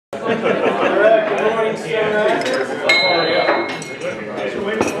All right, good morning, Sunrisers.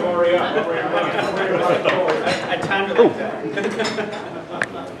 I timed it like that.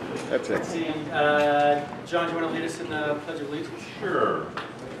 That's it. Let's see, John, do you want to lead us in the Pledge of Allegiance? Sure.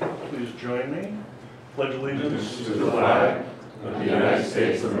 Please join me. Pledge allegiance to the flag of the United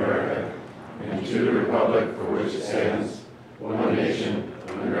States of America and to the republic for which it stands, one nation,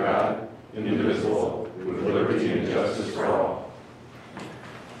 under God, indivisible, with liberty and justice for all.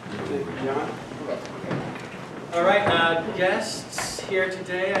 Thank you, John. All right, guests here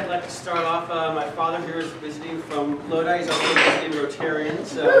today. I'd like to start off. My father here is visiting from Lodi. He's also visiting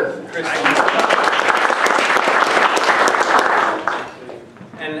Rotarians. Chris.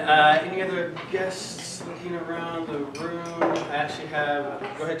 And any other guests looking around the room? I actually have.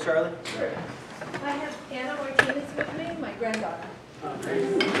 Go ahead, Charlie. I have Anna Martinez with me, my granddaughter.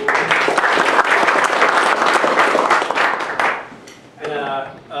 And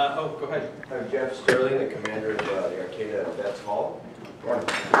oh, go ahead. I'm Jeff Sterling, the commander of the Arcade at Vets Hall. I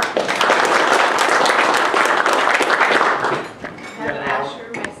have Asher,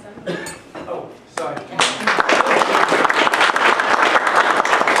 my son. Oh, sorry.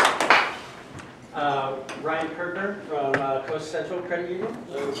 Ryan Kirker from Coast Central Credit Union.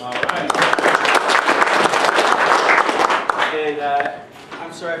 All right. And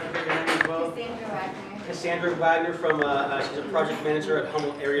I'm sorry, I forgot your name as well. Cassandra Wagner. Cassandra Wagner from, she's a project manager at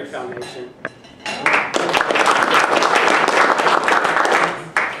Humboldt Area Foundation.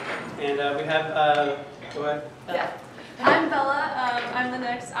 And we have, go ahead. Yeah. I'm Bella. I'm the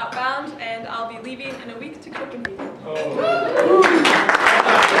next Outbound, and I'll be leaving in a week to Copenhagen.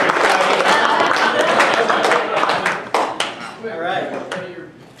 All right.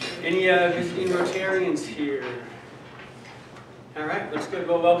 Any visiting Rotarians here? All right, looks good.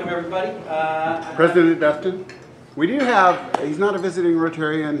 Well, welcome everybody. President Dustin, we do have, he's not a visiting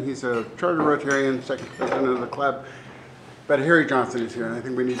Rotarian, he's a charter Rotarian, second president of the club, but Harry Johnson is here, and I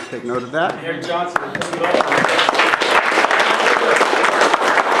think we need to take note of that. Harry Johnson.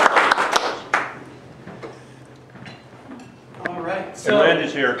 All right. So, And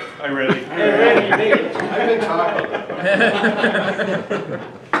Randy's here. Hi, Randy. Hey, Randy, you made it. I've been talking.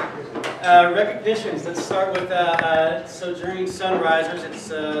 Recognitions. Let's start with Sojourning Sunrisers. It's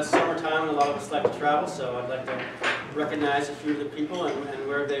summertime and a lot of us like to travel, so I'd like to recognize a few of the people and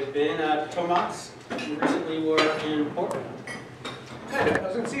where they've been. Tomas, you recently were in Portland. I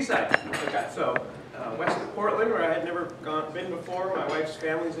was in Seaside. Okay. So west of Portland, where I had never been before. My wife's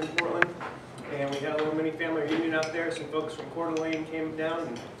family's in Portland, and we had a little mini family reunion out there. Some folks from Coeur d'Alene came down.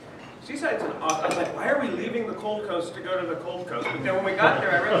 And Seaside's an awesome. I was like, why are we leaving the cold coast to go to the cold coast? But then when we got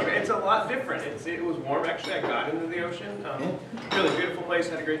there, I realized it's a lot different. It was warm. Actually, I got into the ocean. Really beautiful place.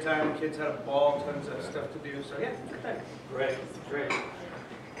 Had a great time. The kids had a ball. Tons of stuff to do. So yeah, good time. Great, great.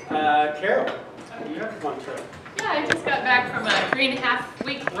 Carol, you have a fun trip. Yeah, I just got back from a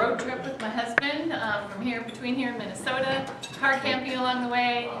 3.5-week road trip with my husband between here and Minnesota. Car camping along the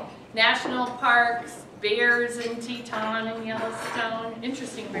way, national parks, bears in Teton and Yellowstone.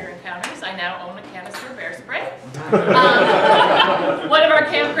 Interesting bear encounters. I now own a canister of bear spray. One of our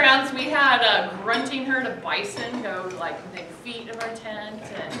campgrounds, we had a grunting herd of bison go like within feet of our tent,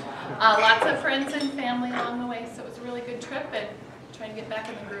 and lots of friends and family along the way. So it was a really good trip and trying to get back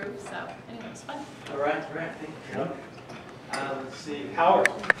in the groove. So anyway, it was fun. All right, thank you. Let's see, Howard.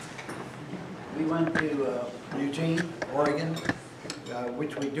 We went to Eugene, Oregon,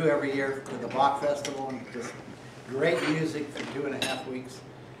 which we do every year for the Bach Festival, and just great music for 2.5 weeks.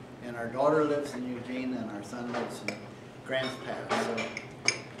 And our daughter lives in Eugene, and our son lives in Grants Pass.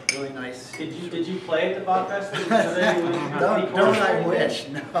 So really nice. Did you play at the Bach Festival? Don't I wish?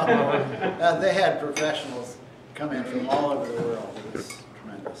 No. They had professionals come in from all over the world. It was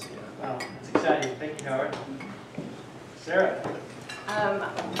tremendous. Yeah. Wow, it's exciting. Thank you, Howard. Sarah.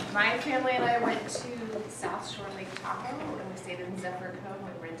 My family and I went to South Shore Lake Tahoe, and we stayed in Zephyr Cove.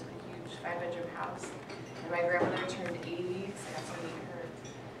 We rented a huge 5-bedroom house. And my grandmother turned 80, so I got to meet her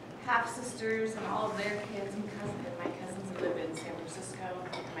half-sisters and all of their kids and cousins. And my cousins who live in San Francisco,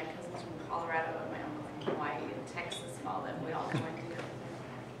 and my cousins from Colorado, and my uncle from Hawaii and Texas, and all of them. We all joined together.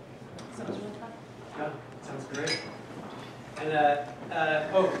 So it was really fun. Yeah, sounds great. And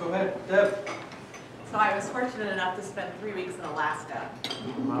oh, go ahead, Deb. So I was fortunate enough to spend 3 weeks in Alaska,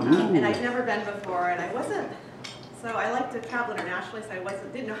 and I'd never been before, and I wasn't. So I like to travel internationally, so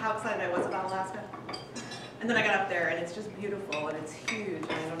didn't know how excited I was about Alaska. And then I got up there, and it's just beautiful, and it's huge. And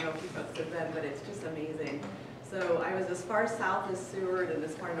I don't know if you folks have been, but it's just amazing. So I was as far south as Seward and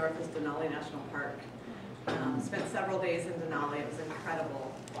as far north as Denali National Park. Spent several days in Denali. It was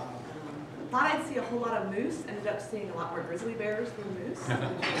incredible. Thought I'd see a whole lot of moose. Ended up seeing a lot more grizzly bears than moose,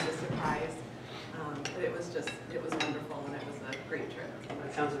 which was it was wonderful and it was a great trip.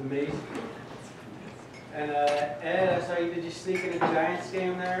 That sounds amazing. And Ed, I saw you, did you sneak in a Giants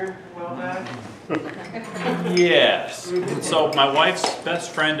game there a while back? Yes. So my wife's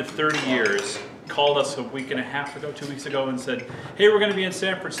best friend of 30 years called us a week and a half ago, 2 weeks ago, and said, hey, we're going to be in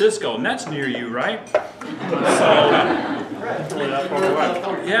San Francisco, and that's near you, right?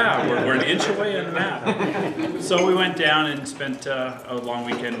 Yeah, we're an inch away on the map. So we went down and spent a long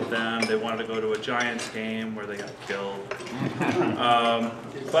weekend with them. They wanted to go to a Giants game where they got killed.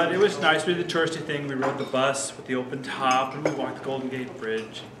 But it was nice. We did the touristy thing. We rode the bus with the open top, and we walked the Golden Gate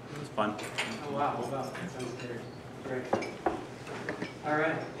Bridge. It was fun. Oh, wow. Wow. That sounds great. All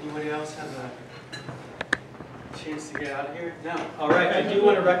right. Anybody else have a chance to get out of here? No. All right. I do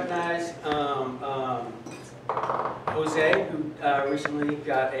want to recognize Jose, who recently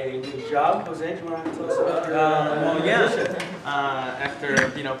got a new job. Jose, do you want to tell us about your well, yeah. After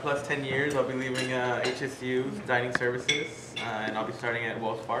plus 10 years, I'll be leaving HSU's dining services, and I'll be starting at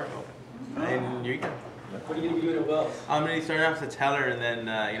Wells Fargo in Eureka. What are you going to be doing at Wells? I'm going to be starting off as a teller, and then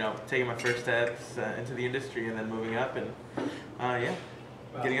taking my first steps into the industry, and then moving up, and yeah,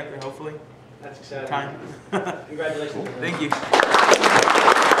 Wow. Getting up there hopefully. That's exciting. Time. Congratulations. Thank you.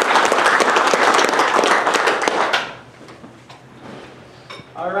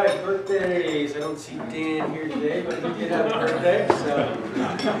 All right, birthdays. I don't see Dan here today, but he did have a birthday, so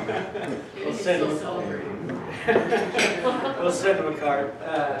we'll send him a card.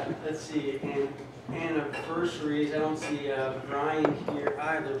 Let's see, and anniversaries. I don't see Brian here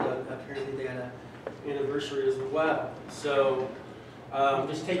either, but apparently they had an anniversary as well. So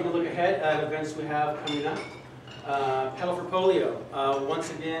just taking a look ahead at events we have coming up. Pedal for Polio. Once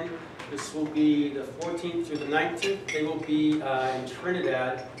again, this will be the 14th through the 19th. They will be in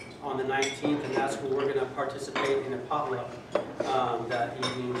Trinidad on the 19th, and that's where we're going to participate in a potluck that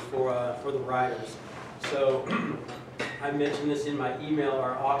evening for the riders. So I mentioned this in my email,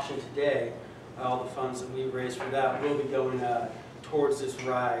 our auction today. All the funds that we raised for that will be going towards this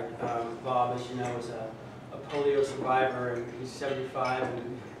ride. Bob, as you know, is a polio survivor, and he's 75,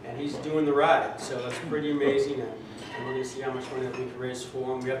 and he's doing the ride. So that's pretty amazing, and we're going to see how much money that we can raise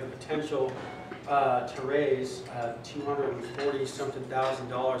for him. We have the potential to raise $240-something thousand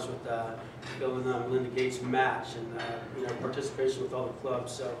with Bill and Melinda Gates' match, and participation with all the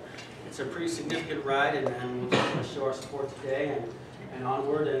clubs. So it's a pretty significant ride, and we'll just show our support today and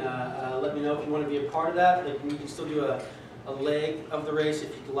onward. And let me know if you want to be a part of that. Like, you can still do a leg of the race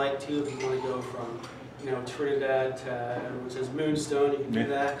if you'd like to. If you want to go from Trinidad to, everyone says Moonstone, you can do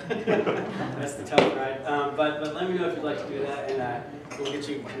that. That's the tough ride. But let me know if you'd like to do that, and we'll get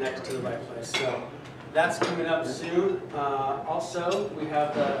you connected to the right place. So that's coming up soon. Also, we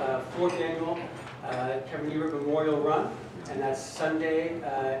have the 4th annual Kevin Ebert Memorial Run, and that's Sunday,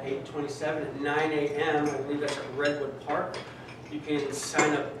 8/27 at 9 a.m. I believe that's at Redwood Park. You can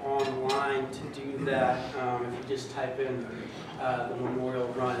sign up online to do that. If you just type in the Memorial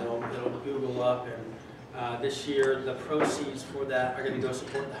Run, it'll Google up. And this year, the proceeds for that are going to go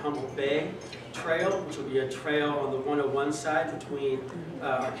support the Humboldt Bay Trail, which will be a trail on the 101 side between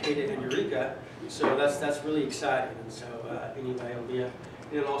Arcata and Eureka. So that's really exciting. And so anyway,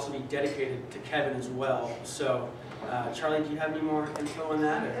 it'll also be dedicated to Kevin as well. So Charlie, do you have any more info on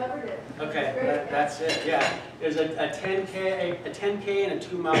that? I covered it. Okay, that's it. Yeah, there's a 10K and a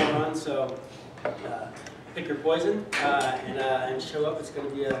 2-mile run. So pick your poison and show up. It's going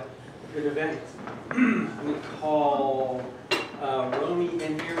to be a good event. I'm going to call Romy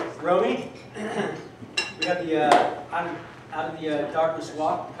in here. Romy, we got the out of the Darkness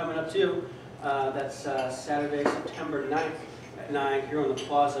Walk coming up too. That's Saturday, September 9th at 9 here on the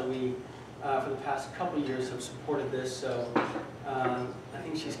plaza. We, for the past couple of years, have supported this. So I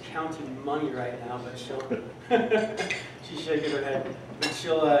think she's counting money right now, but she's shaking her head. But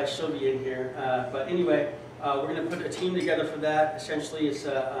she'll be in here. But anyway, we're going to put a team together for that. Essentially, it's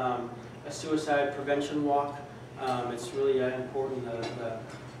a suicide prevention walk. It's really important.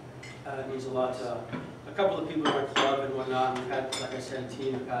 It means a lot to a couple of people in our club and whatnot. We've had, like I said, a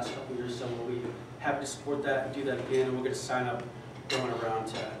team the past couple of years, so we'll be happy to support that and do that again. And we'll get a sign up going around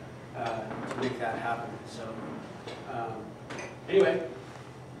to make that happen. So anyway,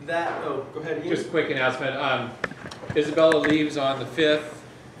 go ahead. Ian. Just a quick announcement. Isabella leaves on the 5th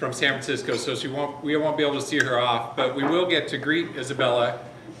from San Francisco, so we won't be able to see her off, but we will get to greet Isabella,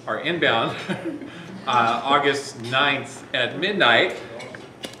 our inbound, August 9th at midnight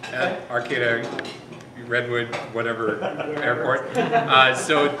at Arcata, Redwood, whatever airport.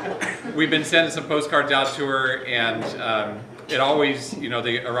 So we've been sending some postcards out to her, and it always, you know,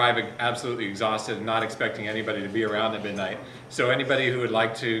 they arrive absolutely exhausted and not expecting anybody to be around at midnight. So anybody who would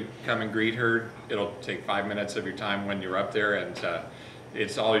like to come and greet her, it'll take 5 minutes of your time when you're up there, and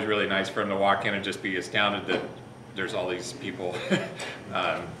it's always really nice for them to walk in and just be astounded that there's all these people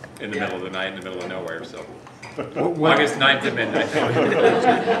in the middle of the night, in the middle of nowhere. So August 9th at midnight.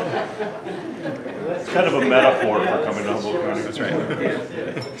 It's kind of a metaphor for coming to Humboldt County. That's right.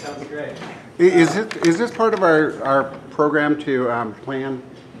 That sounds great. Is this part of our program to plan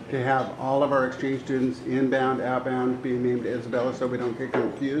to have all of our exchange students inbound, outbound being named Isabella so we don't get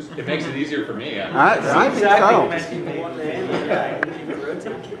confused? It makes it easier for me. I think Exactly. Match so. people one name, and yeah, I can keep it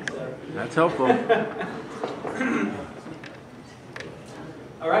rotating. So. That's helpful.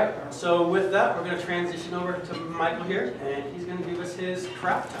 All right, so with that, we're going to transition over to Michael here, and he's going to give us his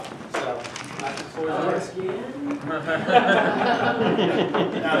craft talk. So, Michael, before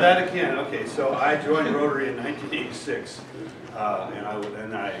Now that again, okay, so I joined Rotary in 1986, and I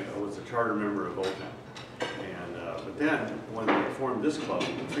was a charter member of Old Town. And, but then, when they formed this club,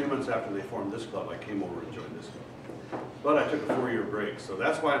 3 months after they formed this club, I came over and joined this club. But I took a 4-year break, so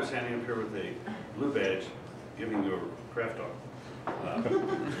that's why I'm standing up here with a blue badge, giving you a craft talk.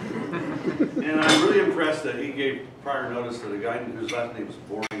 And I'm really impressed that he gave prior notice that a guy whose last name was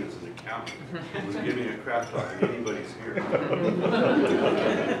boring as an accountant was giving a craft talk and anybody's here.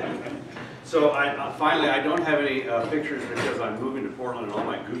 So finally, I don't have any pictures because I'm moving to Portland, and all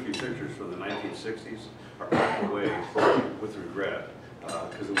my goofy pictures from the 1960s are packed away with regret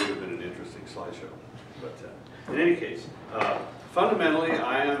because it would have been an interesting slideshow. But in any case, fundamentally,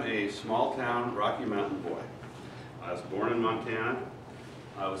 I am a small town Rocky Mountain boy. I was born in Montana.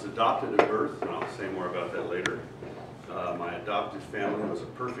 I was adopted at birth, and I'll say more about that later. My adopted family was a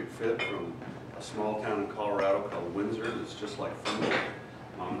perfect fit from a small town in Colorado called Windsor that's just like Fernwood.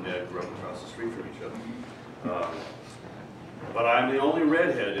 Mom and Dad grew up across the street from each other. But I'm the only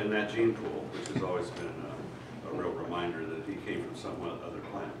redhead in that gene pool, which has always been a real reminder that he came from somewhat other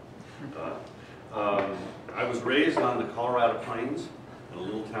planet. I was raised on the Colorado Plains in a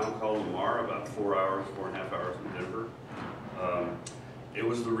little town called Lamar, about 4.5 hours from Denver. It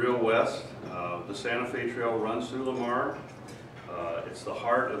was the real West. The Santa Fe Trail runs through Lamar. It's the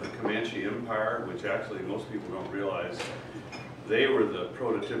heart of the Comanche Empire, which actually most people don't realize. They were the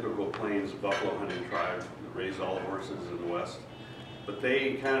prototypical plains buffalo hunting tribe that raised all the horses in the West. But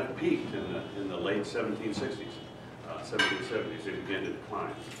they kind of peaked in the late 1760s, 1770s. They began to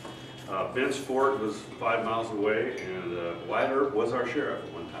decline. Vince Fort was 5 miles away, and Wyatt Earp was our sheriff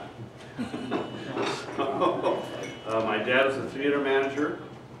at one time. So, my dad is a theater manager.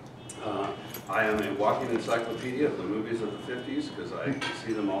 I am a walking encyclopedia of the movies of the 50s because I can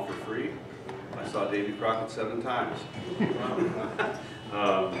see them all for free. I saw Davy Crockett 7 times.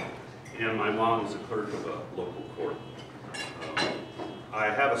 And my mom is a clerk of a local court. I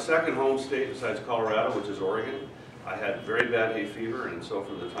have a second home state besides Colorado, which is Oregon. I had very bad hay fever, and so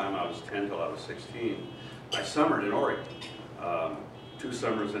from the time I was 10 till I was 16, I summered in Oregon. 2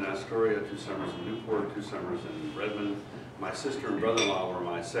 summers in Astoria, 2 summers in Newport, 2 summers in Redmond. My sister and brother-in-law were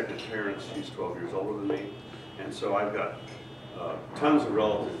my second parents. She's 12 years older than me. And so I've got tons of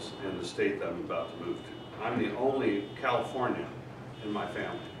relatives in the state that I'm about to move to. I'm the only Californian in my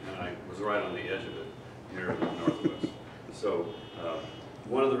family, and I was right on the edge of it, near the Northwest. So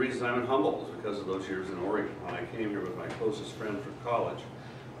one of the reasons I'm in Humboldt is because of those years in Oregon. When I came here with my closest friend from college,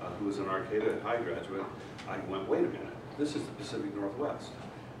 who was an Arcata High graduate, I went, wait a minute, this is the Pacific Northwest.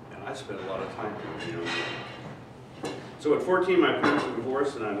 And I spent a lot of time here, you know. So at 14, my parents were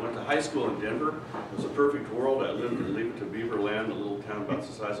divorced, and I went to high school in Denver. It was a perfect world. I lived in Leave It to Beaverland, a little town about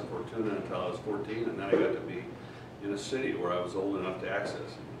the size of Fortuna, until I was 14, and then I got to be in a city where I was old enough to access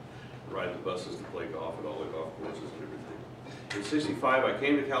and ride the buses to play golf at all the golf courses and everything. In '65, I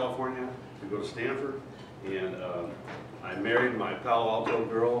came to California to go to Stanford, and I married my Palo Alto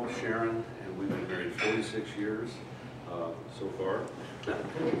girl, Sharon, and we've been married 46 years so far.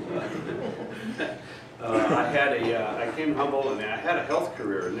 I came to Humboldt, and I had a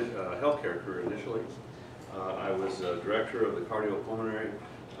healthcare career initially. I was director of the cardiopulmonary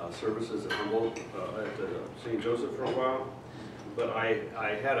services at Humboldt at St. Joseph for a while. But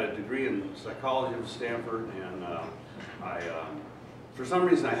I had a degree in psychology at Stanford, and for some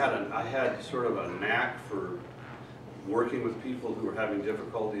reason I had sort of a knack for working with people who were having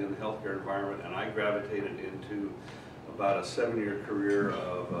difficulty in the healthcare environment, and I gravitated into about a 7-year career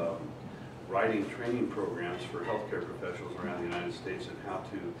of writing training programs for healthcare professionals around the United States and how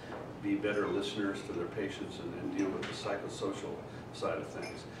to be better listeners to their patients and deal with the psychosocial side of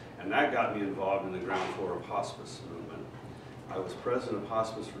things. And that got me involved in the ground floor of hospice movement. I was president of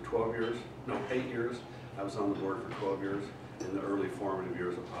hospice for 8 years. I was on the board for 12 years. in the early formative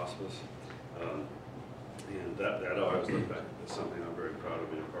years of hospice. And that I always look back as something I'm very proud of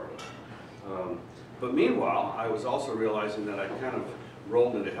being a part of. But meanwhile, I was also realizing that I kind of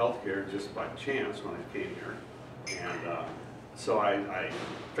rolled into healthcare just by chance when I came here. And so I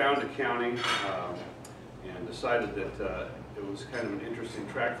found accounting and decided that it was kind of an interesting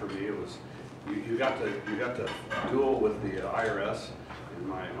track for me. It was you got to duel with the IRS, and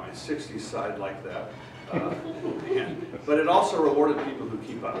my 60s side like that. But it also rewarded people who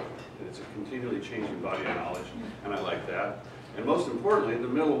keep up. It's a continually changing body of knowledge, and I like that. And most importantly, the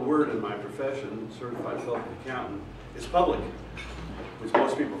middle word in my profession, certified public accountant, is public, which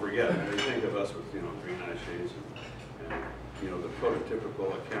most people forget. They think of us with green eye shades, and the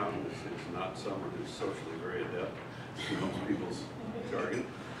prototypical accountant is not someone who's socially very adept in most people's jargon.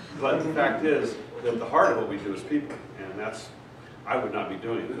 But the fact is that the heart of what we do is people, and I would not be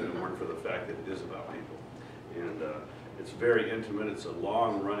doing it if it weren't for the fact that it is about people. And it's very intimate. It's a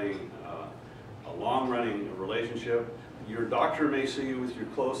long-running relationship. Your doctor may see you with your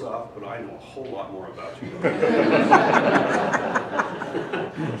clothes off, but I know a whole lot more about you.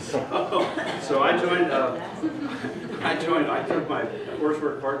 So I took my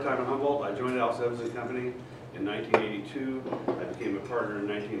coursework part-time at Humboldt. I joined Alf Evans & Company in 1982. I became a partner in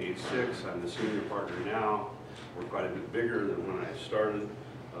 1986. I'm the senior partner now. We're quite a bit bigger than when I started.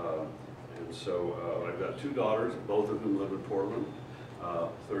 And so I've got 2 daughters, both of whom live in Portland,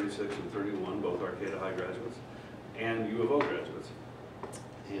 36 and 31, both Arcata High graduates, and U of O graduates.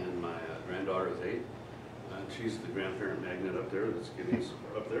 And my granddaughter is 8. She's the grandparent magnet up there that's getting us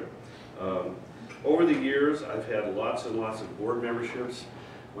up there. Over the years, I've had lots and lots of board memberships.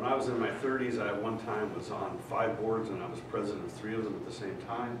 When I was in my 30s, I at one time was on 5 boards, and I was president of 3 of them at the same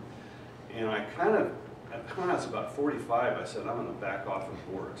time. And when I was about 45, I said, I'm going to back off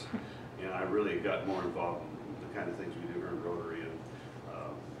of boards. And I really got more involved in the kind of things we do here in Rotary and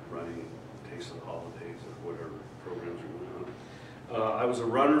running Taste of the Holidays or whatever programs are going on. I was a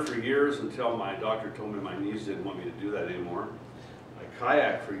runner for years until my doctor told me my knees didn't want me to do that anymore. I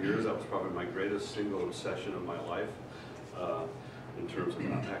kayaked for years. That was probably my greatest single obsession of my life in terms of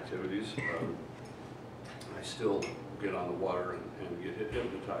activities. I still get on the water and get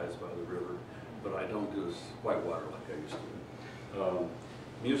hypnotized by the river, but I don't do white water like I used to.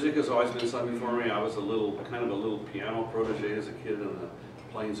 Music has always been something for me. I was kind of a little piano protege as a kid in the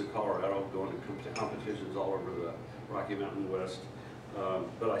plains of Colorado, going to competitions all over the Rocky Mountain West.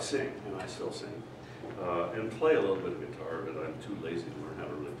 But I sing, and I still sing. And play a little bit of guitar, but I'm too lazy to learn how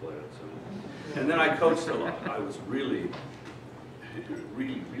to really play it. So. And then I coached a lot. I was really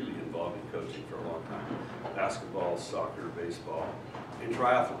involved in coaching for a long time. Basketball, soccer, baseball, and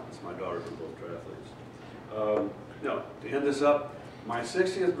triathlons. My daughters were both triathletes. To end this up, my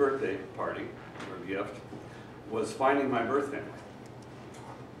 60th birthday party, or gift, was finding my birth family.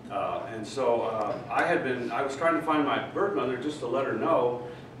 And so I was trying to find my birth mother just to let her know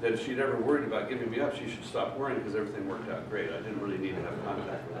that if she'd ever worried about giving me up, she should stop worrying because everything worked out great. I didn't really need to have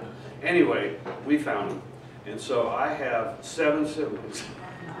contact with her. Anyway, we found them. And so I have 7 siblings.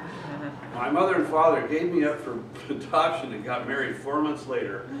 My mother and father gave me up for adoption and got married 4 months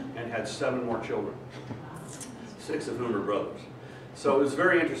later and had 7 more children, 6 of whom are brothers. So it was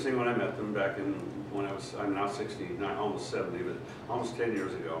very interesting when I met them back I'm now 69, almost 70, but almost 10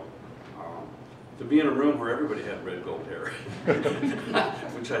 years ago, to be in a room where everybody had red gold hair,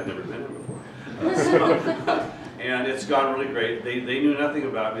 which I'd never been in before. And it's gone really great. They knew nothing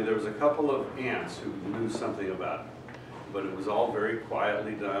about me. There was a couple of aunts who knew something about me, but it was all very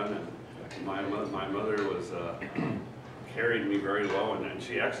quietly done. And my mother carried me very low, and then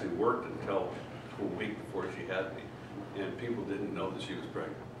she actually worked until a week before she had me. And people didn't know that she was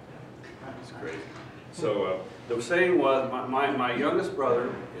pregnant. It's crazy. So the saying was, my youngest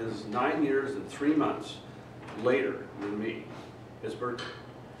brother is 9 years and 3 months later than me, his birthday.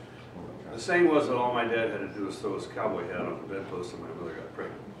 The saying was that all my dad had to do was throw his cowboy hat on the bedpost and my mother got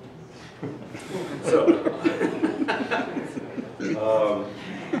pregnant. So,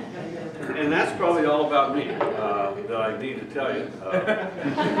 and that's probably all about me that I need to tell you.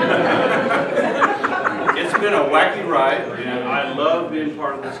 It's been a wacky ride, and I love being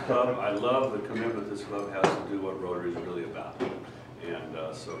part of this club. I love the commitment this club has to do what Rotary is really about. And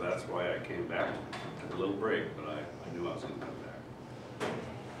so that's why I came back. Took a little break, but I knew I was going to come back.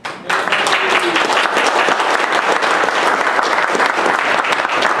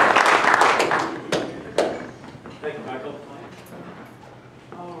 Thank you, Michael.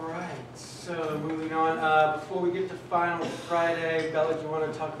 All right, so moving on. Before we get to Final Friday, Bella, do you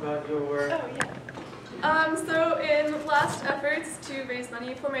want to talk about your Oh, yeah. So in last efforts to raise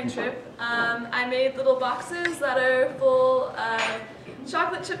money for my trip, I made little boxes that are full of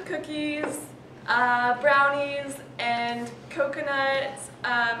chocolate chip cookies, brownies, and coconut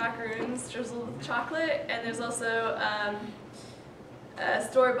macaroons drizzled with chocolate, and there's also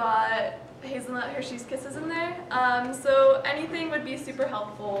store-bought hazelnut Hershey's Kisses in there. So anything would be super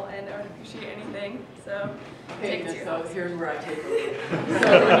helpful, and I would appreciate anything. So take it to your house. Here's where I take over.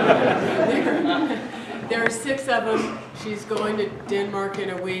 There are 6 of them. She's going to Denmark in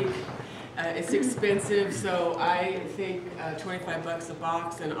a week. It's expensive, so I think $25 a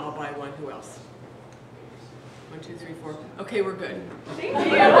box, and I'll buy one. Who else? 1, 2, 3, 4. Okay, we're good. Thank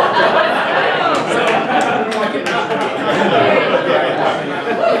you.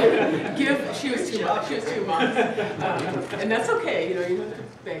 She was too much. She was too much. And that's okay. You know, you don't have to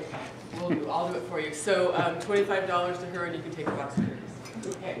beg. I'll do it for you. So $25 to her, and you can take a box of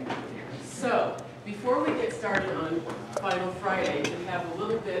cookies. Okay. So before we get started on Final Friday, we have a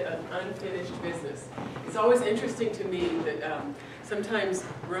little bit of unfinished business. It's always interesting to me that sometimes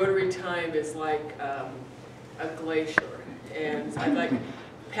Rotary time is like a glacier, and I'd like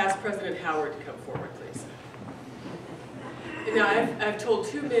past President Howard to come forward, please. Now, I've told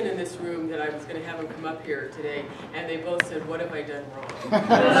 2 men in this room that I was going to have them come up here today, and they both said, "What have I done wrong?"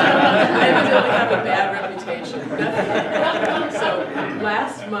 I evidently have a bad reputation. So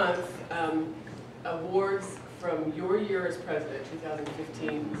last month, awards from your year as president,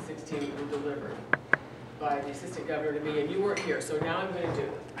 2015-16, were delivered by the assistant governor to me, and you weren't here, so now I'm going to do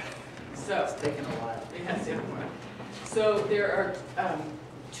it. So It's taken a while. it has taken a while. So there are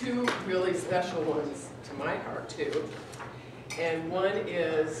 2 really special ones to my heart, too. And one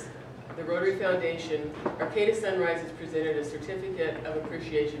is the Rotary Foundation. Arcata Sunrisers presented a certificate of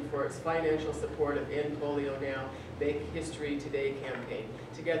appreciation for its financial support of End Polio Now, Make History Today campaign.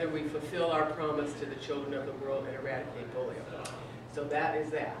 Together we fulfill our promise to the children of the world and eradicate polio. So that is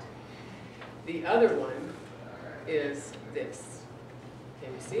that. The other one is this.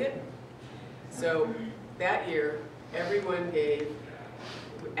 Can you see it? So that year, everyone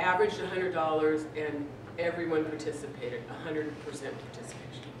averaged $100, and everyone participated, 100%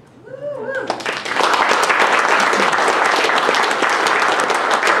 participation.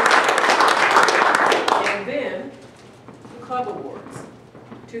 And then, the Club Awards,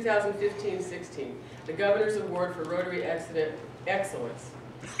 2015-16. The Governor's Award for Rotary Excellence,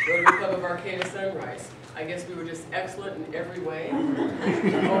 Rotary Club of Arcata Sunrise. I guess we were just excellent in every way,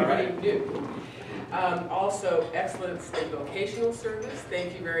 already knew. Also, excellence in vocational service.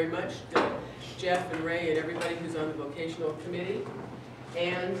 Thank you very much to Jeff and Ray and everybody who's on the vocational committee.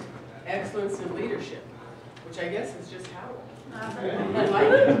 And excellence in leadership, which I guess is just Howard. I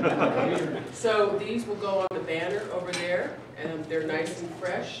like it. So these will go on the banner over there, and they're nice and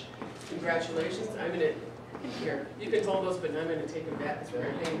fresh. Congratulations. I'm going to, here, you can hold those, but I'm going to take them back because we're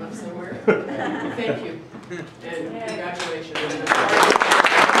going to hang them up somewhere. Thank you, and congratulations.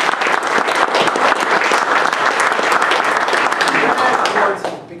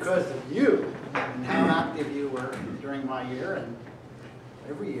 Because of you and how active you were during my year and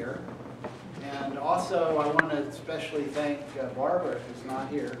every year. And also, I want to especially thank Barbara, who's not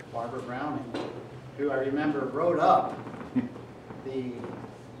here, Barbara Browning, who I remember wrote up the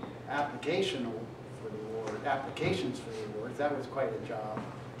applications for the awards. That was quite a job.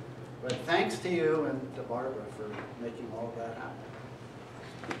 But thanks to you and to Barbara for making all of that happen.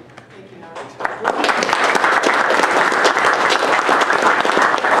 Thank you,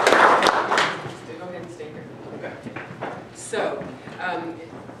 Go ahead and stay here. Okay. So,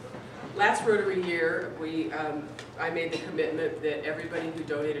 last Rotary Year, I made the commitment that everybody who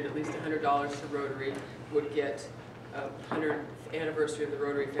donated at least $100 to Rotary would get a 100th anniversary of the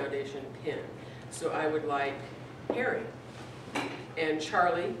Rotary Foundation pin. So I would like Harry and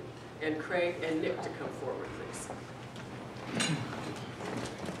Charlie and Craig and Nick to come forward, please.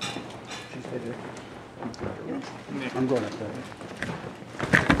 I'm going up there.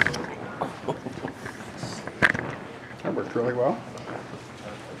 That worked really well.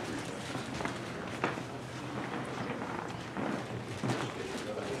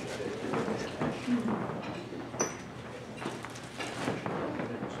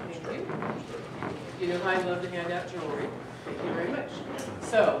 You know how I love to hand out jewelry. Thank you very much.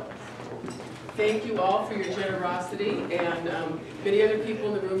 So, thank you all for your generosity, and many other people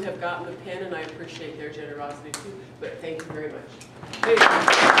in the room have gotten the pin, and I appreciate their generosity too, but thank you very much. Thank you.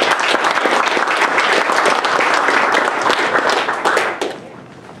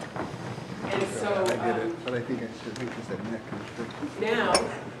 And so, I did it, but I think I said Nick. now,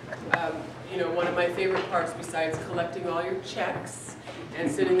 you know, one of my favorite parts besides collecting all your checks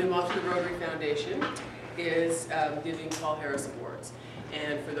and sending them off to the Rotary Foundation is giving Paul Harris Awards.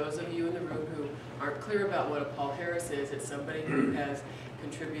 And for those of you in the room who aren't clear about what a Paul Harris is, it's somebody who has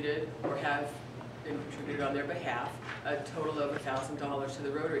contributed or have been contributed on their behalf a total of $1,000 to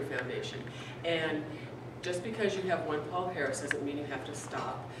the Rotary Foundation. And just because you have one Paul Harris doesn't mean you have to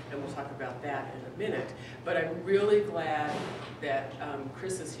stop, and we'll talk about that in a minute. But I'm really glad that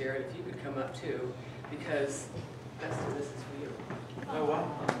Chris is here, and if you could come up too, because Dustin, this is for you. Oh, wow.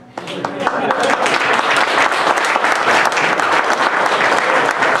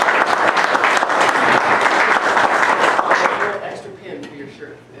 Extra pin for your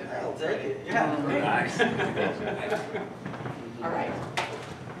shirt. I'll take it. Yeah. Nice. All right.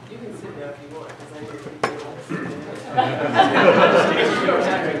 You can sit down if you want, because I know people want to sit down.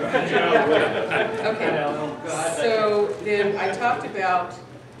 Okay. So then I talked about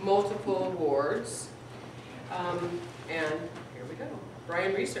multiple awards, and here we go.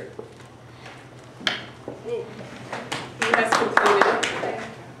 Brian Reeser. He has completed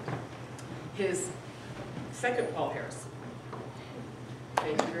his second Paul Harris.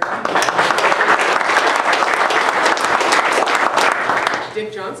 Thank you very much.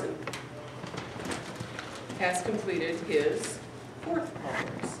 Dick Johnson has completed his fourth Paul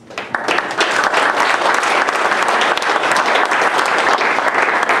Harris.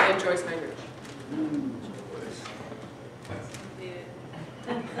 And Joyce Heinrich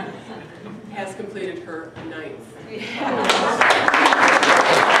has completed her ninth.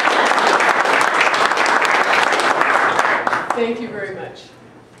 Thank you very much.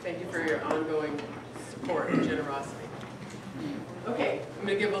 Thank you for your ongoing support and generosity. Okay, I'm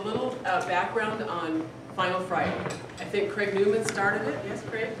going to give a little background on Final Friday. I think Craig Newman started it. Yes,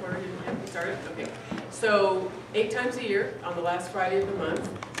 Craig? Where did you started? Okay. So 8 times a year, on the last Friday of the month,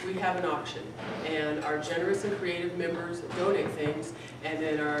 we have an auction. And our generous and creative members donate things, and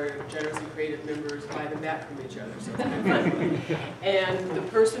then our generous and creative members buy them back from each other. So it's kind of fun. And the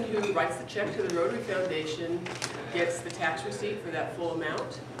person who writes the check to the Rotary Foundation gets the tax receipt for that full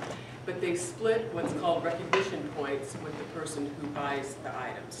amount. But they split what's called recognition points with the person who buys the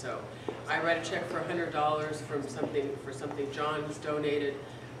item. So I write a check for $100 for something John has donated.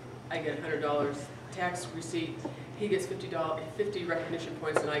 I get $100 tax receipt. He gets 50 recognition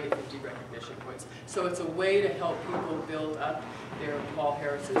points, and I get 50 recognition points. So it's a way to help people build up their Paul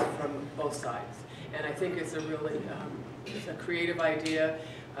Harrises from both sides. And I think it's a really it's a creative idea.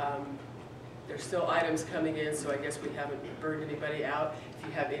 There's still items coming in, so I guess we haven't burned anybody out. If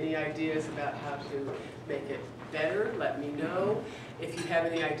you have any ideas about how to make it better, let me know. If you have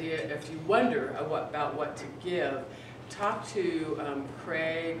any idea, if you wonder about what to give, talk to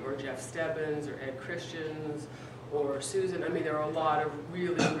Craig or Jeff Stebbins or Ed Christians or Susan. I mean, there are a lot of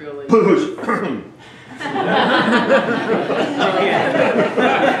really, really...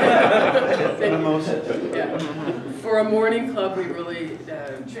 Yeah. For a morning club, we really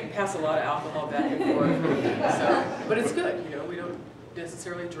pass a lot of alcohol back and forth. So, but it's good, you know. We don't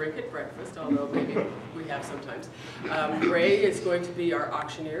necessarily drink at breakfast, although maybe we have sometimes. Ray is going to be our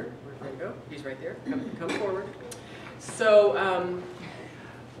auctioneer. Where's Ray go? He's right there. Come forward. So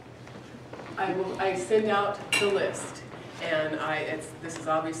I send out the list, and this is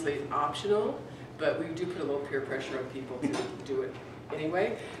obviously optional, but we do put a little peer pressure on people to do it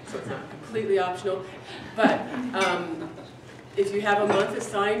anyway, so it's not completely optional. But if you have a month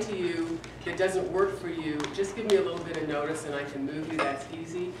assigned to you that doesn't work for you, just give me a little bit of notice and I can move you. That's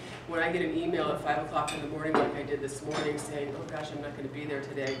easy. When I get an email at 5 o'clock in the morning, like I did this morning, saying, oh gosh, I'm not going to be there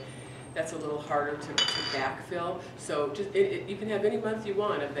today, that's a little harder to backfill. So just you can have any month you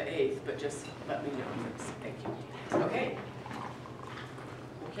want of the 8th, but just let me know. Thank you. Okay.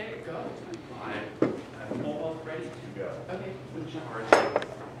 Okay, go. I'm all ready to go. Okay. Which are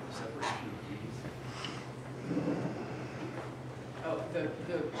separation keys? Oh, the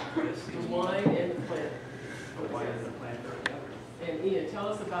wine and the plant. The wine and the plant are together. And Ian, tell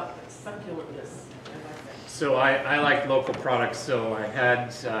us about the succulentness. I like that. So I like local products, so I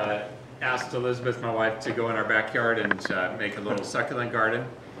had asked Elizabeth, my wife, to go in our backyard and make a little succulent garden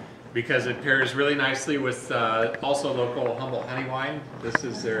because it pairs really nicely with also local Humboldt honey wine. This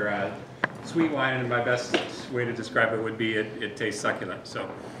is their sweet wine, and my best way to describe it would be it tastes succulent. So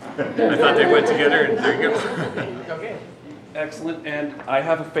I thought they went together, and there you go. Okay. Excellent, and I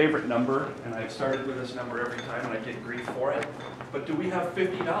have a favorite number, and I've started with this number every time, and I get grief for it. But do we have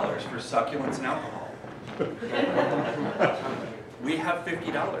 $50 for succulents and alcohol? We have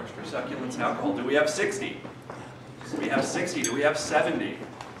 $50 for succulents and alcohol. Do we have 60? Do we have 60? Do we have 70?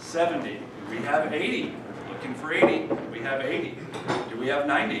 70. Do we have 80? Looking for 80. Do we have 80? Do we have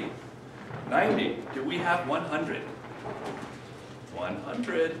 90? 90. Do we have 100?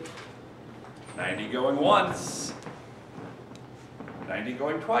 100. 90 going once. 90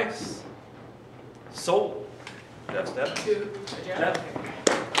 going twice. Sold. Step. Two. Step.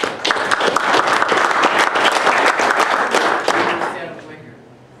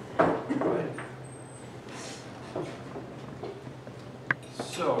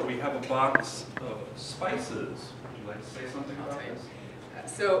 So we have a box of spices. Would you like to say something about this?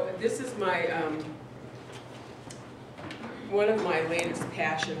 So this is my, one of my latest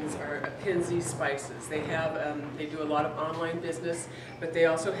passions are Pinzi spices. They have, they do a lot of online business, but they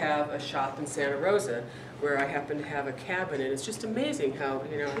also have a shop in Santa Rosa where I happen to have a cabin, and it's just amazing how,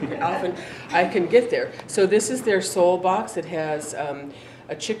 you know, often I can get there. So this is their soul box. It has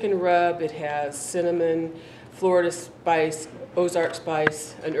a chicken rub, it has cinnamon, Florida spice, Ozark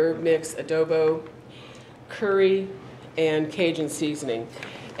spice, an herb mix, adobo, curry, and Cajun seasoning.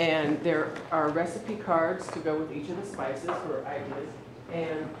 And there are recipe cards to go with each of the spices for ideas.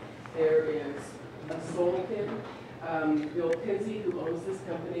 And there is a soul pin. Bill Pinzi, who owns this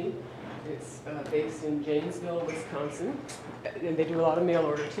company, it's based in Janesville, Wisconsin, and they do a lot of mail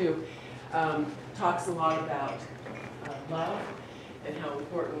order too, talks a lot about love and how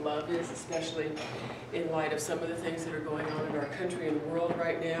important love is, especially in light of some of the things that are going on in our country and world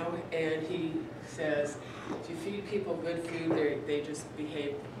right now. And he says, if you feed people good food, they just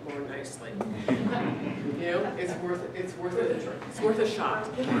behave more nicely. You know, it's worth a shot.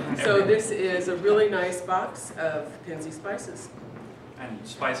 So this is a really nice box of Pinzi spices. And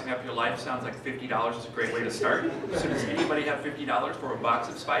spicing up your life sounds like $50 is a great way to start. So does anybody have $50 for a box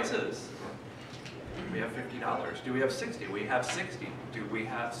of spices? We have $50. Do we have 60? We have 60. Do we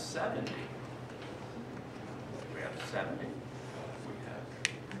have 70? We have 70.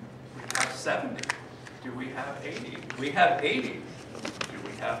 We have 70. Do we have 80? We have 80. Do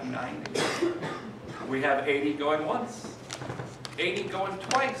we have 90? We have 80 going once. 80 going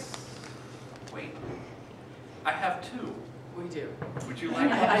twice. Wait, I have 2. We do. Would you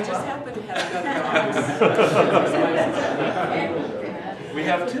like I just happen to have another box. We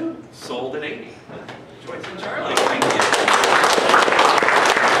have 2. Sold at 80. Joyce and Charlie, thank you.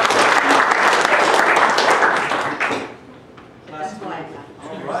 That's why.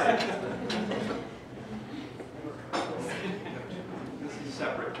 All right. This is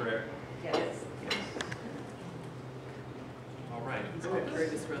separate, correct? Yeah, it is. All right.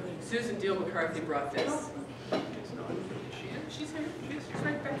 Susan Deal McCarthy brought this. She's here. She's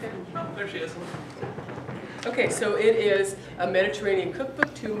right back there. Oh, there she is. Okay, so it is a Mediterranean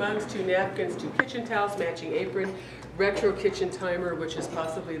cookbook, 2 mugs, 2 napkins, 2 kitchen towels, matching apron, retro kitchen timer, which is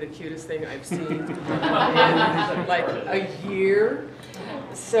possibly the cutest thing I've seen in like a year.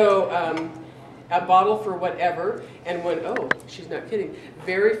 So a bottle for whatever, and when, oh, she's not kidding,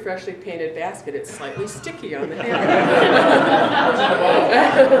 very freshly painted basket. It's slightly sticky on the handle.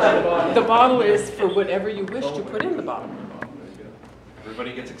 The bottle is for whatever you wish to put in the bottle.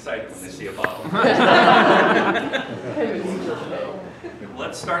 Everybody gets excited when they see a bottle.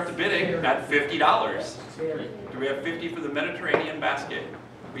 Let's start the bidding at $50. Do we have 50 for the Mediterranean basket?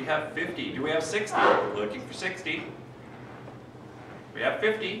 We have 50. Do we have 60? Looking for 60. We have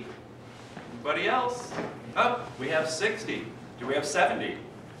 50. Anybody else? Oh, we have 60. Do we have 70?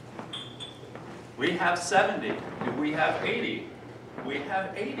 We have 70. Do we have 80? We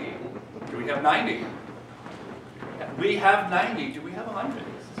have 80. Do we have 90? We have 90. Do we have 100?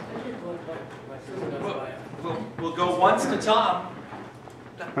 We'll go once to Tom.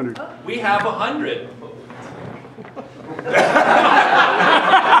 100. We have 100.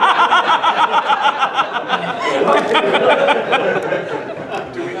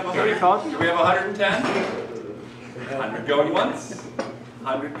 Do we have 100? Do we have 110? 100 going once.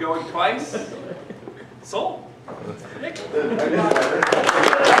 100 going twice. Sold. Nick.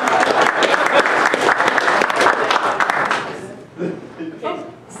 Okay,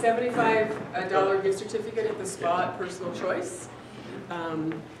 $75 gift certificate at the spa at Personal Choice.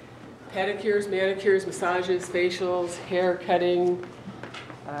 Pedicures, manicures, massages, facials, hair cutting,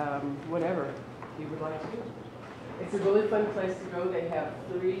 whatever you would like to do. It's a really fun place to go. They have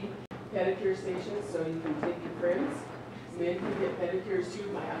 3 pedicure stations, so you can take your friends. Men can get pedicures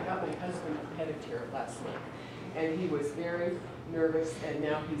too. I got my husband a pedicure last month, and he was very nervous, and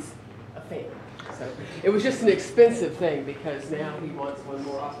now he's a fan. So it was just an expensive thing because now he wants one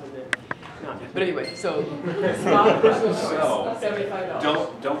more often than not. But anyway, so spa personal choice,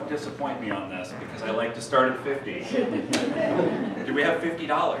 $75. Don't disappoint me on this because I like to start at 50. Do we have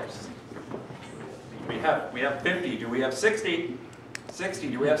 $50? We have 50. Do we have 60? 60.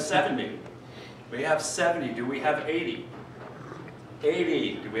 Do we have 70? We have 70. Do we have 80?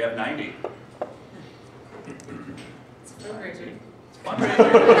 80. Do we have 90? It's fundraising. It's 8.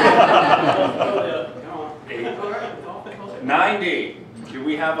 90. Do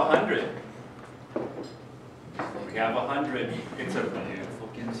we have 100? We have 100. It's a beautiful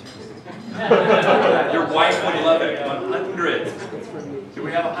gift. Your wife would love it. 100. Do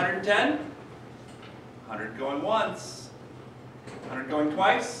we have 110? 100 going once. 100 going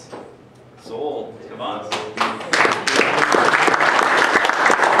twice. Sold. Come on.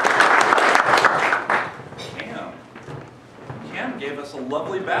 Cam gave us a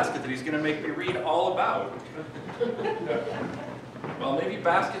lovely basket that he's going to make me read all about. Well, maybe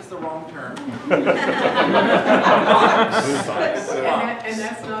basket's the wrong term. And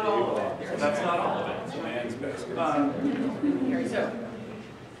that's not all of it. That's not all of it. It's a man's basket. Here, so.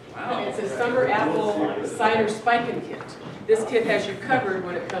 Wow. It's a summer apple cider spiking kit. This kit has you covered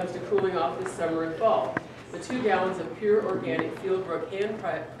when it comes to cooling off this summer and fall. The 2 gallons of pure organic Fieldbrook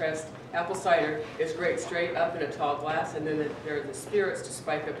hand-pressed apple cider is great straight up in a tall glass, and then there are the spirits to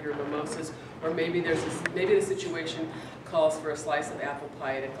spike up your mimosas, or maybe maybe the situation calls for a slice of apple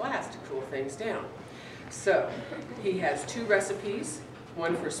pie in a glass to cool things down. So he has 2 recipes,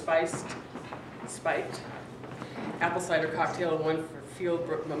 one for spiked apple cider cocktail and one for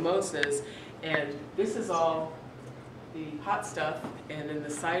Fieldbrook mimosas, and this is all the hot stuff, and then the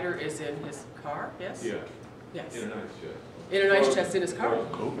cider is in his car, yes? Yeah. Yes. In a nice chest. In a nice chest in his car.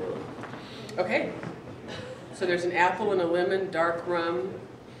 Okay. So there's an apple and a lemon, dark rum,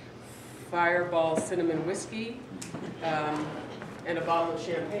 Fireball cinnamon whiskey, and a bottle of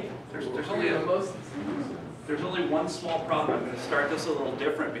champagne. There's only one small problem. I'm going to start this a little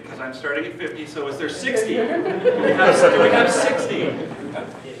different because I'm starting at 50, so is there 60? Do we have 60?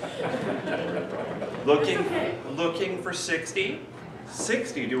 Looking for 60.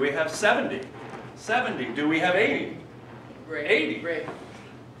 60. Do we have 70? 70. Do we have 80? Great. 80. Great.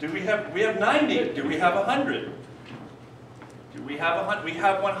 We have 90. Do we have 100? Do we have 100? We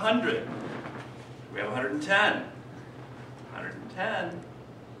have 100. We have 110. 110.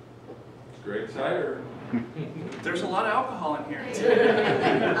 It's great cider. There's a lot of alcohol in here.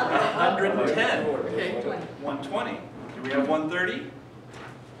 110. Okay. 120. Do we have 130?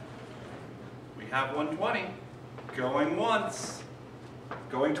 We have 120. Going once.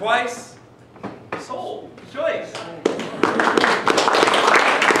 Going twice. Sold. Choice.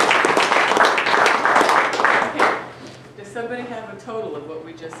 Does somebody have a total of what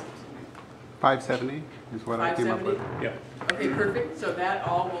we just... 570 is what I came up with. 570? Yeah. Okay, perfect. So that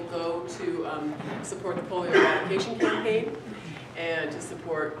all will go to support the polio eradication campaign and to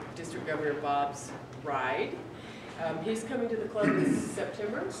support District Governor Bob's ride. He's coming to the club in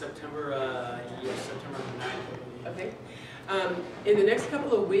September? September 9th. Okay. In the next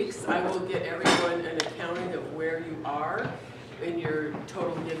couple of weeks, I will get everyone an accounting of where you are in your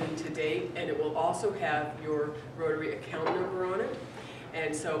total giving to date, and it will also have your Rotary account number on it.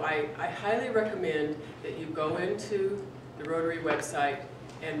 And so I highly recommend that you go into the Rotary website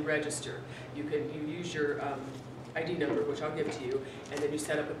and register. You use your ID number, which I'll give to you, and then you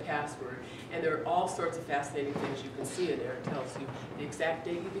set up a password. And there are all sorts of fascinating things you can see in there. It tells you the exact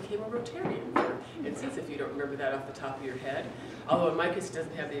date you became a Rotarian, for instance, if you don't remember that off the top of your head. Although in my case it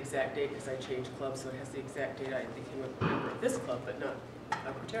doesn't have the exact date because I changed clubs, so it has the exact date I became a member of this club, but not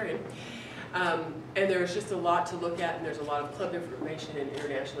a Rotarian. And there's just a lot to look at, and there's a lot of club information and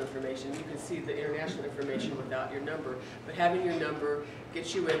international information. You can see the international information without your number, but having your number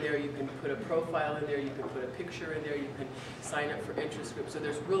gets you in there. You can put a profile in there, you can put a picture in there, you can sign up for interest groups. So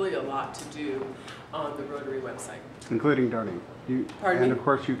there's really a lot to do on the Rotary website. Including donate. Pardon me? And of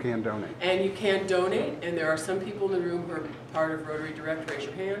course you can donate. And you can donate, and there are some people in the room who are part of Rotary Direct. Raise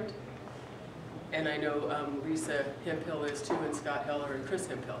your hand. And I know Lisa Hemphill is too, and Scott Heller and Chris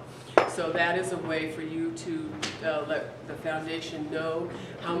Hemphill. So that is a way for you to let the foundation know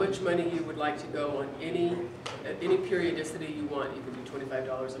how much money you would like to go on any periodicity you want. You can do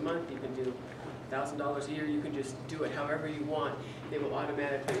 $25 a month, you can do $1,000 a year, you can just do it however you want. They will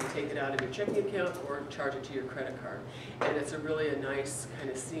automatically take it out of your checking account or charge it to your credit card. And it's really a nice kind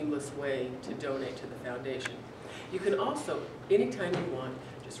of seamless way to donate to the foundation. You can also, anytime you want,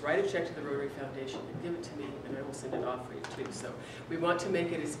 just write a check to the Rotary Foundation and give it to me, and I will send it off for you too. So we want to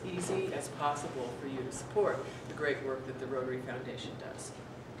make it as easy as possible for you to support the great work that the Rotary Foundation does.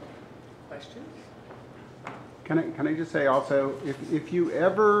 Questions? Can I just say also, if you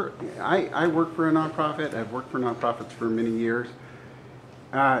ever, I work for a nonprofit, I've worked for nonprofits for many years.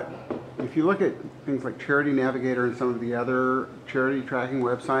 If you look at things like Charity Navigator and some of the other charity tracking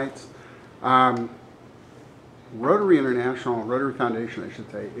websites, Rotary International, Rotary Foundation, I should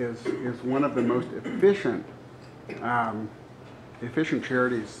say, is one of the most efficient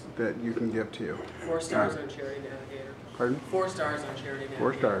charities that you can give to. 4 stars on Charity Navigator. Pardon? 4 stars on charity now.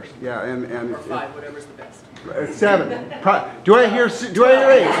 4 stars. Yeah, and Or 5, whatever's the best. 7. Do I hear 8?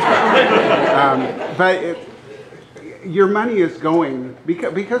 But your money is going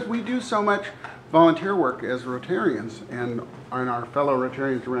because we do so much volunteer work as Rotarians, and our fellow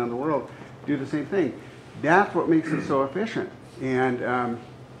Rotarians around the world do the same thing. That's what makes it so efficient. And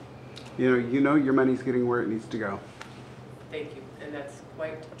you know your money's getting where it needs to go. Thank you, and that's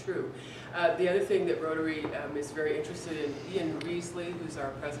quite true. The other thing that Rotary is very interested in, Ian Reesley, who's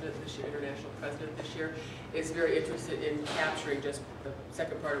our president this year, international president this year, is very interested in capturing just the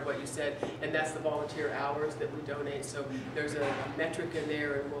second part of what you said, and that's the volunteer hours that we donate. So there's a metric in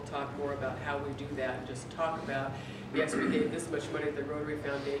there, and we'll talk more about how we do that, and just talk about, yes, we gave this much money to the Rotary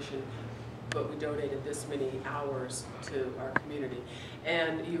Foundation, but we donated this many hours to our community.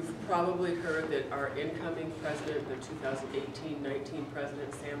 And you've probably heard that our incoming president, the 2018-19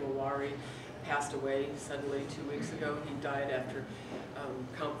 president, Sam Awari, passed away suddenly 2 weeks ago. He died after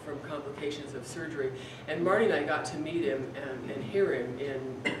from complications of surgery. And Marty and I got to meet him and hear him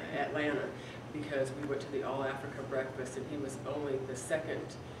in Atlanta because we went to the All Africa breakfast, and he was only the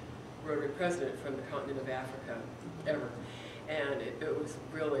 2nd Rotary president from the continent of Africa ever. And it was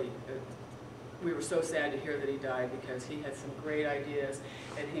really, we were so sad to hear that he died because he had some great ideas,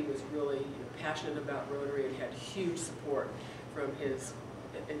 and he was really passionate about Rotary and had huge support from his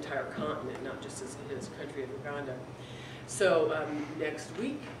entire continent, not just his country of Uganda. So next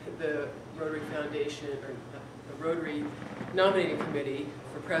week, the Rotary Foundation, or the Rotary Nominating Committee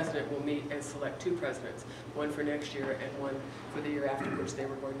for President will meet and select 2 presidents, one for next year and one for the year after, which they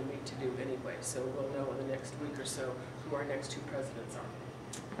were going to meet to do anyway. So we'll know in the next week or so who our next 2 presidents are.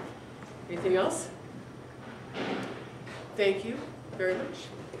 Anything else? Thank you very much.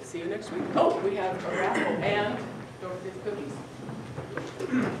 See you next week. Oh, we have a raffle and don't forget the cookies.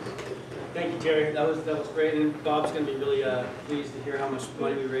 Thank you, Terry. That was great, and Bob's going to be really pleased to hear how much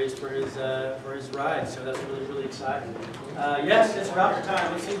money we raised for his ride. So that's really exciting. Yes, it's raffle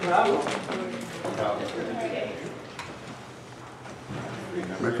time. Let's see the raffle.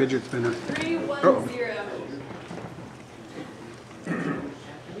 My fidget spinner. 310.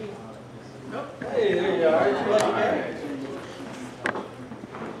 Hey, there you are. It's your lucky day.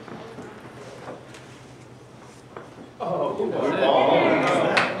 Oh,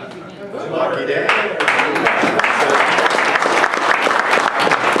 lucky day.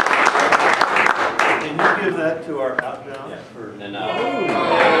 Can you give that to our outbound? And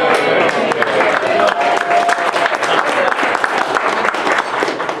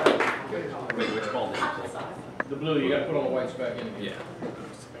wait, which ball did you play? The blue, you gotta put all the whites back in again. Yeah.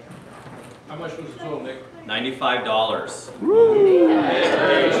 How much was the total, Nick? $95.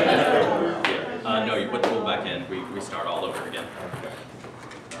 No, you put the pool back in. We start all over again.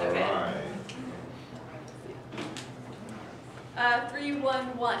 Okay. All right. 311. You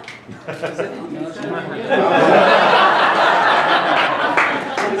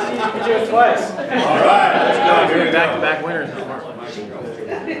can do it twice. All right, let's go. Here we back-to-back winners.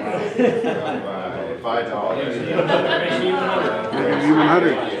 $5.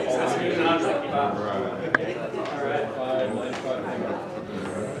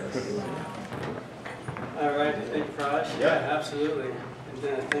 All right, thank you, Praj. Yeah, absolutely. And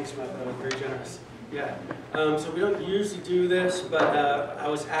thanks, Mike. That was very generous. Yeah. So we don't usually do this, but I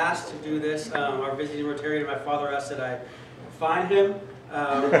was asked to do this. Our visiting Rotarian, my father asked that I find him.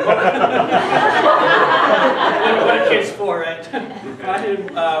 What a kid's for, right? Find him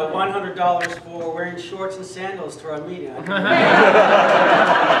 $100 for wearing shorts and sandals to our meeting. I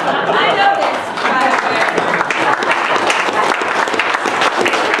know this.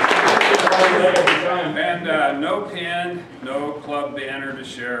 And no pin, no club banner to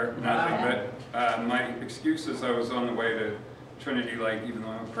share, nothing. But my excuse is I was on the way to Trinity Lake, even though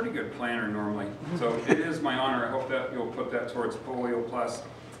I'm a pretty good planner normally. So it is my honor. I hope that you'll put that towards Polio Plus.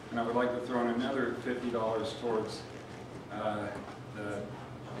 And I would like to throw in another $50 towards the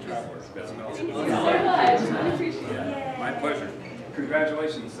travelers. Thank you so much. I appreciate it. Yeah, my pleasure.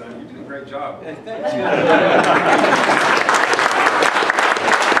 Congratulations, son. You did a great job. Thanks.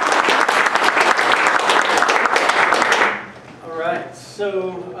 All right. So,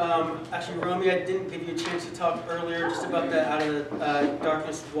 actually, Romy, I didn't give you a chance to talk earlier just about that Out of the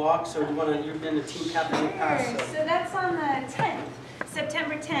Darkness walk. So, you've been the team captain in the past. Sure. So that's on the 10th,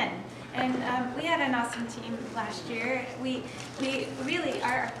 September 10th. And we had an awesome team last year. We really,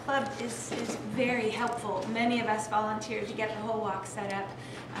 our club is very helpful. Many of us volunteered to get the whole walk set up.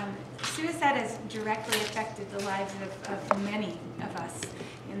 Suicide has directly affected the lives of many of us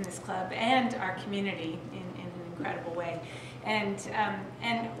in this club and our community in an incredible way. And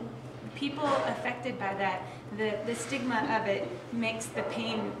people affected by that, the stigma of it makes the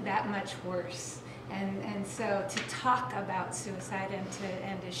pain that much worse. And so to talk about suicide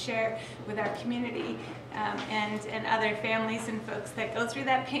and to share with our community and other families and folks that go through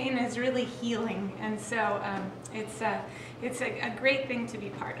that pain is really healing. And so it's a great thing to be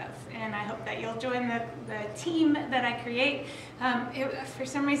part of. And I hope that you'll join the team that I create. For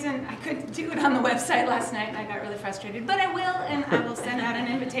some reason, I couldn't do it on the website last night, and I got really frustrated. But I will, and I will send out an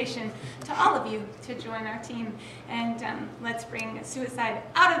invitation to all of you to join our team. And let's bring suicide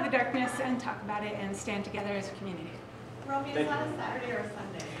out of the darkness and talk about it and stand together as a community. Romy, is that a Saturday or a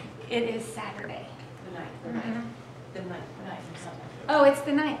Sunday? It is Saturday. The 9th. The 9th or something. Oh, it's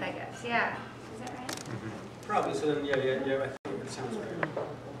the 9th, I guess. Yeah. Is that right? Probably, so then, yeah, I think it sounds right.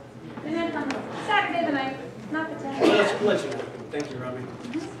 And then Saturday the 9th, not the 10th. Well, let's let you know. Thank you, Romy.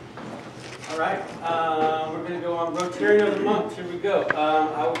 All right, we're going to go on Rotarian of the Month. Here we go.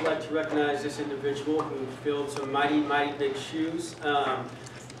 I would like to recognize this individual who filled some mighty, mighty big shoes.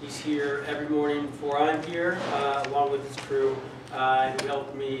 He's here every morning before I'm here, along with his crew. He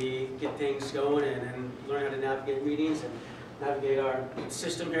helped me get things going and learn how to navigate meetings and navigate our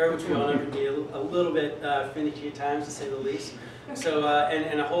system here, which we all know can be a little bit finicky at times, to say the least. So,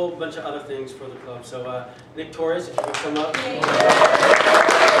 and a whole bunch of other things for the club. So, Nick Torres, if you could come up.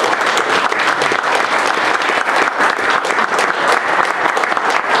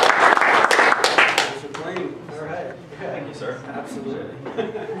 All right. Thank you, sir. Absolutely.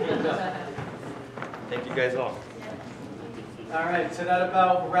 Thank you guys all. All right, so that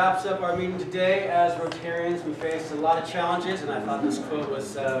about wraps up our meeting today. As Rotarians, we faced a lot of challenges, and I thought this quote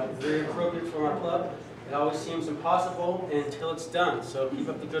was very appropriate for our club. It always seems impossible until it's done. So keep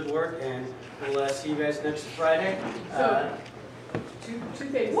up the good work, and we'll see you guys next Friday. Two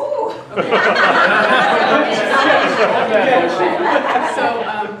things. Woo! Okay. So,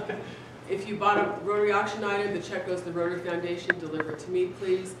 if you bought a Rotary auction item, the check goes to the Rotary Foundation. Deliver it to me,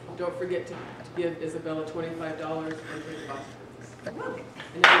 please. Don't forget to give Isabella $25 and take a box. And then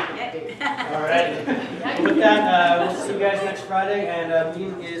All right. With that, we'll see you guys next Friday, and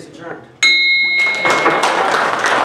meeting is adjourned.